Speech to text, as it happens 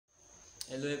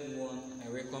Hello everyone, I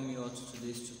welcome you all to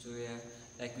today's tutorial.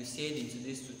 Like we said, in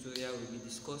today's tutorial we'll be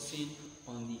discussing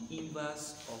on the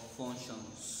inverse of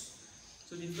functions.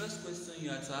 So the first question you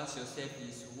have to ask yourself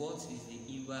is, what is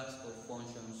the inverse of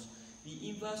functions? The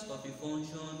inverse of a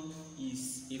function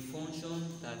is a function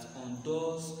that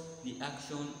undoes the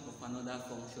action of another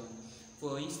function.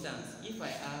 For instance, if I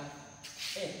have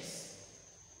x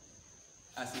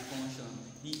as a function,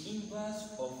 the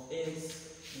inverse of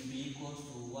x will be equals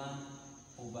to 1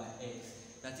 over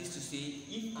x. That is to say,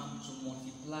 if I'm to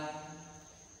multiply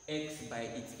x by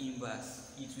its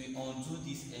inverse, it will undo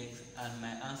this x and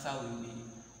my answer will be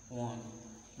 1.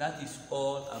 That is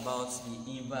all about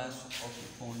the inverse of a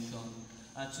function.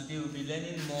 And today we'll be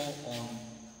learning more on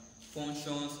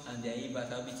functions and their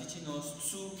inverse. I'll be teaching us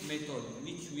two methods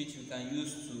which we can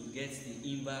use to get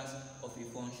the inverse of a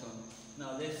function.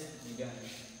 Now let's begin.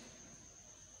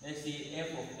 Let's say f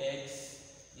of x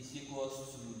is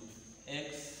equals to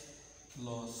x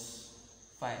plus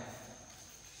 5.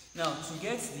 Now to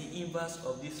get the inverse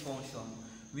of this function,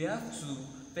 we have to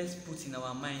first put in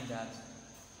our mind that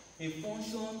a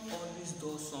function always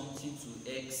does something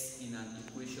to x in an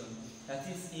equation. That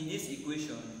is, in this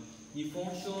equation, the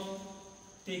function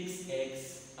takes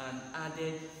x and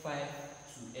added 5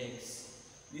 to x.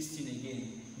 Listen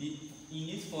again. In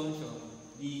this function,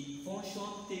 the function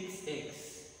takes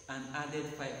x and added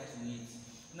 5 to it.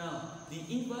 Now,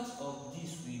 the inverse of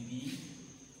this will be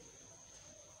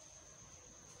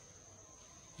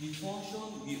the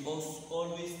function will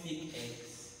always take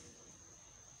x.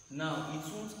 Now,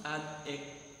 it won't add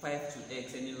 5 to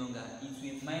x any longer. It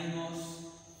will minus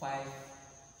 5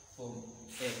 from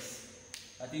x.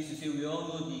 That is to say, we all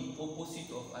know the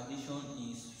opposite of addition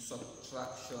is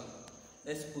subtraction.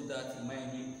 Let's put that in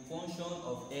mind. The function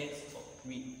of x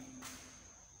will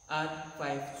add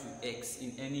 5 to x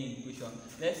in any equation.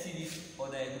 Let's see this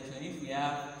other equation. If we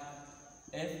have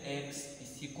fx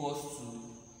is equals to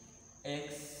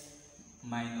x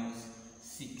minus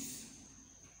 6.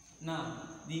 Now,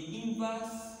 the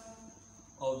inverse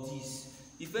of this,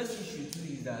 the first thing you should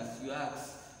do is that you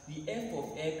ask, the f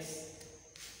of x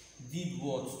did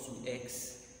what to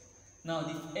x? Now,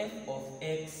 the f of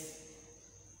x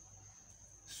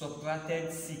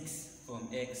subtracted 6 from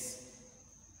x.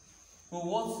 So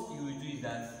what you will do is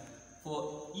that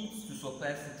for it to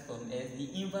subtract 6 from x,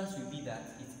 the inverse will be that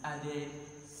it added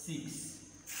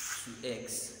 6 to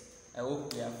x. I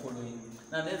hope we are following.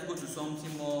 Now let's go to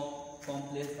something more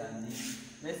complex than this.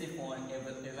 Let's say for an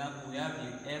example, we have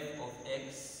the f of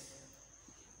x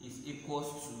is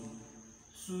equals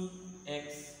to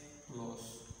 2x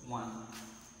plus 1.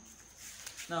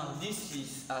 Now this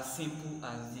is as simple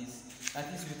as this.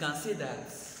 That is, we can say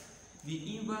that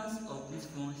the inverse of this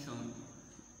function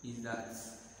is that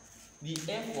the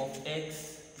f of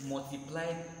x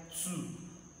multiplied 2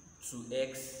 to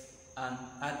x and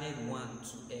added 1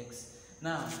 to x.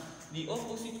 Now, the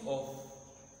opposite of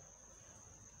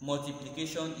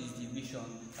multiplication is division.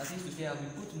 That is to say, I will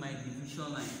put my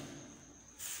division line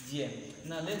there.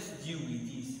 Now, let's deal with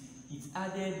this. It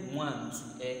added 1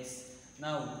 to x.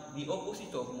 Now, the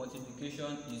opposite of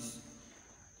multiplication is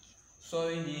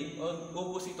the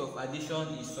opposite of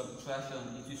addition is subtraction.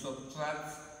 It will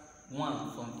subtract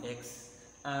 1 from x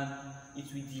and it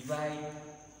will divide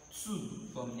 2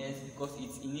 from x because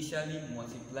it initially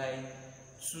multiplied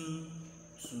 2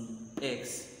 to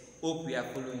x. Hope we are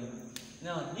following.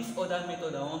 Now, this other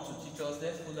method I want to teach us,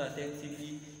 let's follow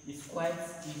attentively, is quite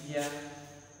easier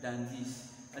than this.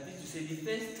 That is to say, the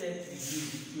first step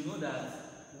is you know that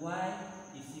y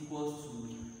is equals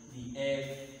to the f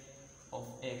of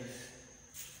x.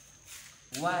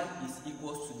 Y is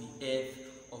equals to the f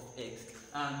of x.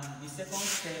 And the second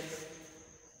step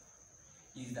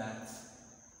is that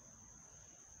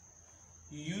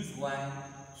you use y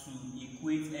to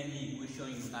equate any equation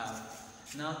you have.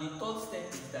 Now the third step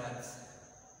is that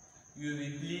you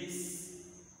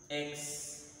replace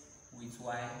x with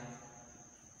y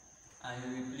and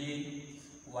you replace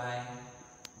y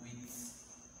with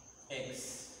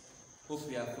x. Hope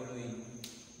we are following.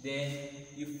 Then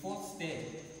the fourth step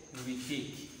you will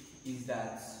take is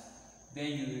that then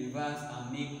you reverse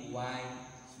and make y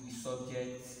the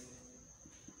subject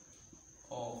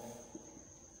of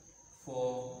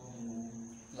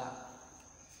formula.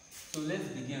 So let's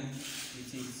begin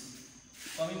with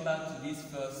it. Coming back to this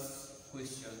first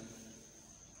question,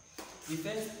 the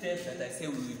first step that I said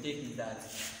we will take is that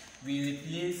we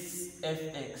replace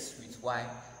fx with y.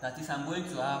 That is, I'm going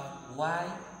to have y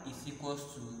is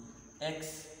equals to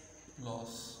x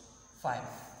plus 5.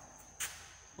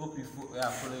 Hope you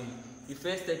are following. The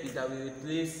first step is that we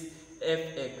replace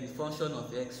fx, the function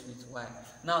of x with y.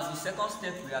 Now the second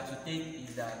step we have to take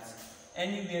is that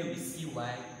anywhere we see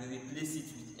y, we replace it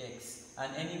with x,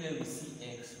 and anywhere we see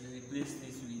x, we replace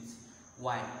this with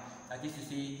y. That is to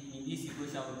say, in this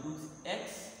equation we put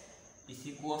x is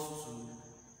equals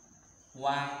to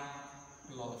y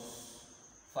plus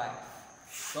 5.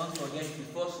 Don't forget to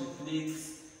first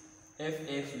replace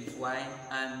fx with y,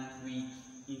 and we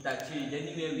interchange.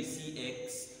 Anywhere we see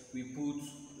x, we put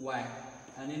y,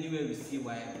 and anywhere we see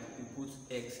y, we put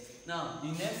x. Now the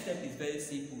next step is very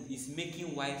simple. It's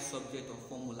making y subject of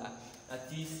formula.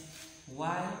 That is,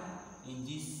 y in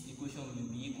this equation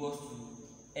will be equals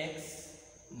to x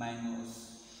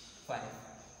minus 5,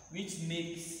 which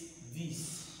makes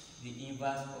this the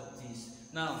inverse of this.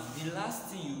 Now the last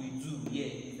thing you will do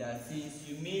here is that since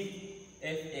you made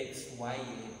fx y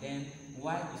here, then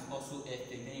y is also fx,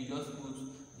 then you just put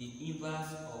the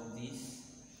inverse of this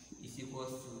is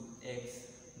equals to x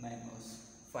minus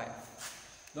 5.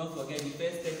 Don't forget, the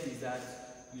first step is that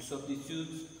you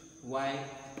substitute y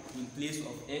in place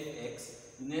of fx.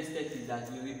 The next step is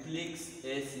that you replace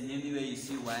s in anywhere you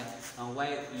see y, and y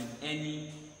in any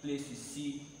place you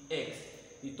see x.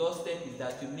 The third step is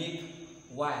that you make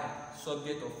y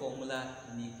subject of formula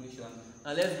in the equation.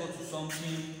 Now let's go to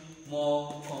something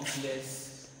more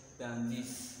complex than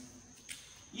this.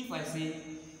 If I say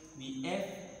the f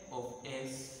of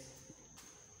s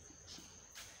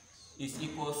is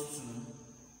equals to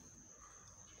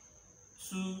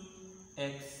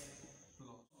 2x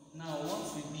plus. Now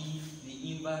what will be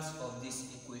the inverse of this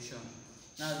equation?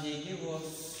 Now they give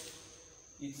us,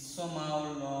 it's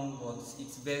somehow long, but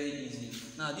it's very easy.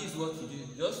 Now this is what you do. You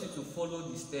just need to follow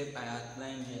the step I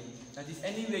outlined here. That is,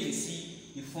 anywhere you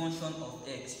see the function of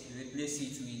x, you replace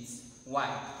it with y.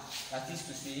 That is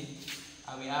to say,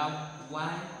 I will have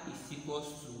y is equals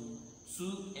to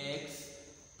 2x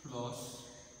plus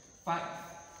 5.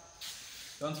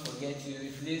 Don't forget, you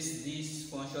replace this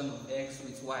function of x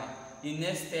with y. The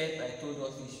next step I told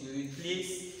us is you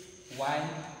replace y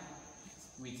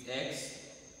with x,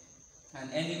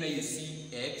 and anywhere you see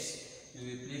x,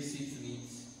 you replace it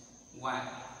with y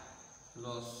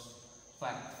plus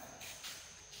 5.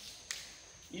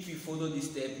 If you follow this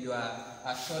step, you are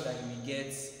assured that you will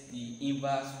get the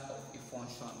inverse of a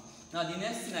function. Now the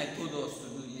next thing I told us to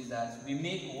do is that we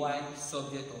make y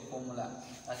subject of formula.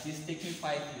 That is, taking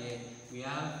 5 here, we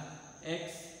have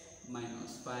x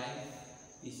minus 5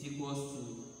 is equals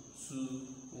to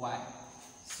 2y.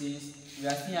 Since we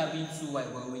are still having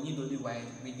 2y, but we need only y,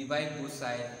 we divide both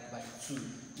sides by 2,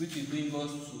 which will bring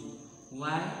us to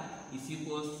y is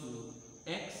equals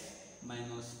to x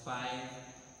minus 5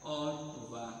 all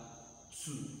over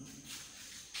 2.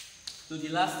 So the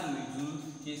last thing we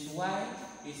do is y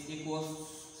is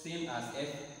equals same as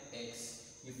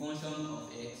fx, the function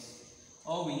of x.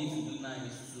 All we need to do now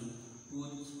is to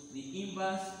put the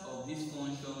inverse of this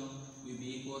function will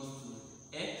be equals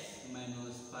to x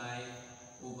minus 5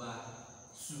 over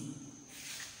 2.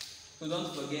 So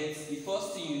don't forget, the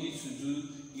first thing you need to do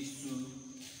is to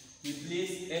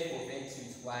replace f of x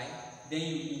with y. Then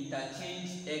you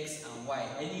interchange x and y.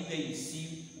 Anywhere you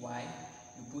see y,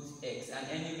 you put x, and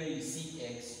anywhere you see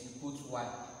x, you put y.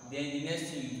 Then the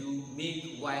next thing you do,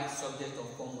 make y subject of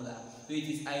formula. So it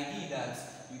is ideal that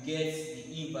you get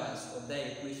the inverse of that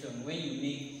equation when you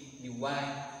make the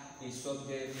y a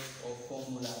subject of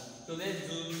formula. So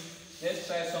let's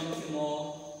try something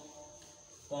more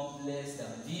complex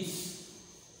than this.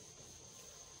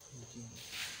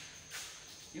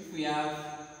 If we have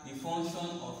the function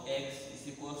of x is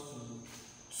equals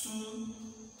to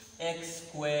 2x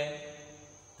squared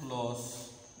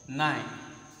plus 9.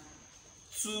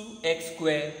 2x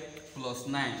squared plus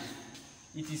 9.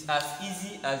 It is as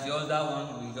easy as the other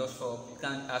one we just saw. You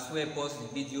can as well pause the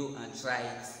video and try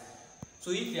it.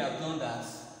 So if you have done that,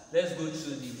 let's go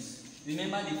through this.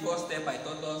 Remember, the first step I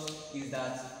taught us is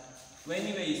that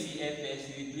whenever you see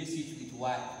fx, you replace it with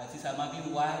y. That is, I'm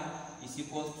having y is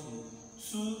equal to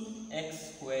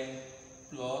 2x squared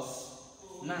plus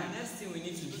 9. The next thing we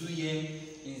need to do here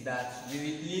is that we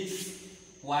replace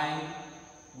y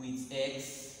with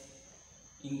x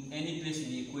in any place in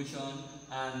the equation,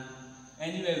 and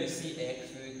anywhere we see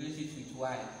x, we replace it with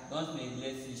y. Don't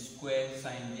neglect the square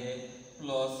sign here,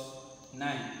 plus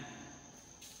 9.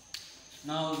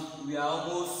 Now we are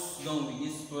almost done with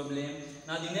this problem.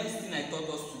 Now the next thing I taught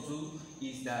us to do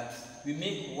is that we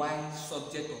make y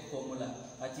subject of formula.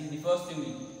 That is, the first thing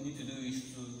we need to do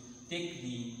is to take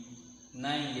the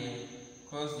 9 here,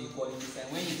 cross the equality sign.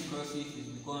 When you cross it,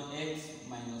 it becomes x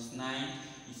minus 9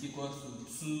 is equal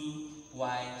to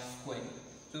 2y squared.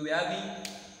 So we are having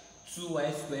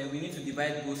 2y squared. We need to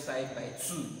divide both sides by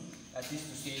 2. That is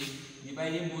to say,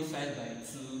 dividing both sides by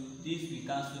 2, this we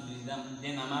cancel this,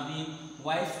 then I'm having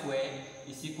y squared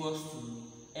is equals to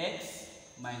x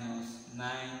minus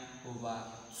 9 over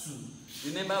 2.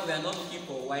 Remember, we are not looking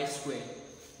for y squared,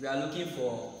 we are looking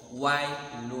for y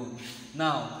alone.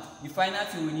 Now the final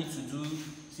thing we need to do,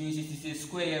 since it is a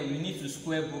square here, we need to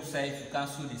square both sides to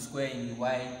cancel the square in the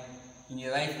y in the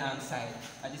right hand side.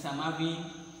 That is, I'm having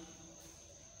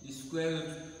the square root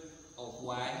of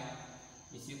y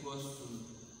is equals to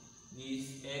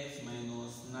this x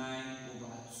minus 9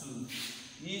 over 2.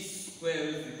 This square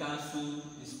root will cancel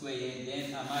the square here,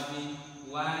 then I'm having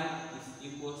y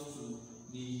is equals to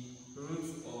the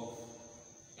root of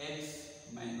x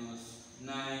minus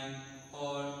 9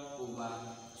 all over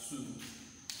 2.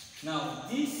 Now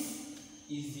this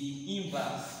is the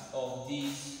inverse of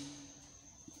this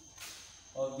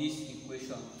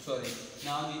equation. Sorry.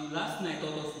 Now the last thing I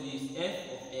taught us is f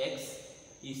of x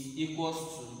is equals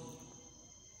to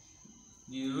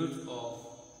the root of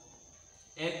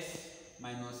x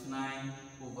minus 9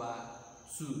 over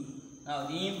 2. Now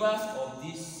the inverse of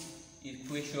this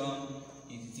equation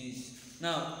is this.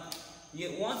 Now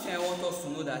one thing I want us to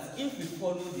know, that if we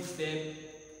follow the step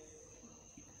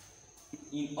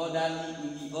in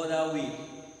the other way,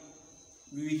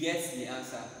 we will get the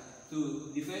answer. So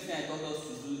the first thing I taught us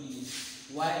to do is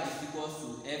y is equals to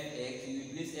fx. You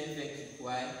replace fx with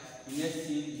y. The next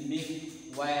thing, you make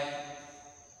y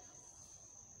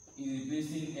in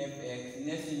replacing fx. The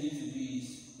next thing you need to do is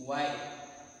y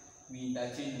we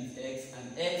interchange with x,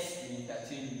 and x we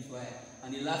interchange with y.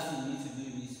 And the last thing you need to do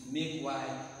is make y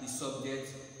the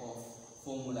subject of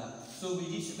formula. So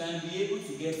with this, you can be able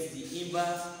to get the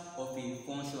inverse of a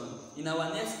function. In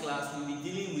our next class, we'll be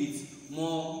dealing with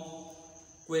more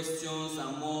questions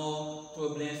and more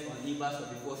problems on inverse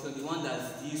of a function, the one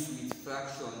that deals with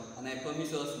fraction. And I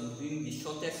promise us we'll bring the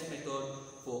shortest method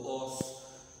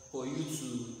for you to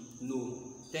know.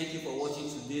 Thank you for watching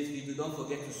today's video. Don't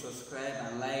forget to subscribe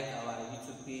and like our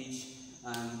YouTube page,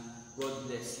 and God bless.